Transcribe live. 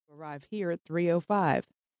arrive here at 3:05.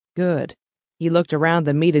 Good. He looked around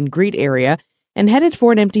the meet and greet area and headed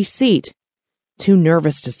for an empty seat. Too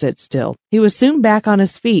nervous to sit still, he was soon back on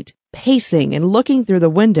his feet, pacing and looking through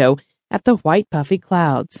the window at the white puffy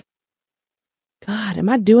clouds. God, am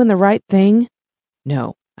I doing the right thing?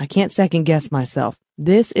 No, I can't second guess myself.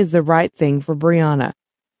 This is the right thing for Brianna.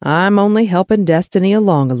 I'm only helping destiny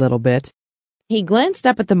along a little bit. He glanced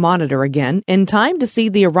up at the monitor again in time to see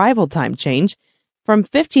the arrival time change from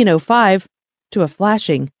 15:05 to a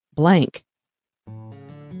flashing blank.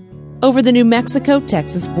 Over the New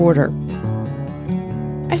Mexico-Texas border.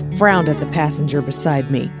 I frowned at the passenger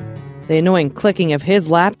beside me. The annoying clicking of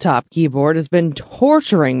his laptop keyboard has been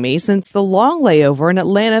torturing me since the long layover in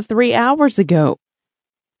Atlanta 3 hours ago.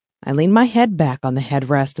 I leaned my head back on the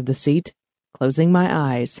headrest of the seat, closing my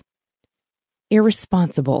eyes.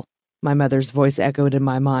 Irresponsible, my mother's voice echoed in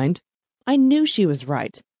my mind. I knew she was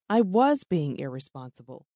right. I was being irresponsible.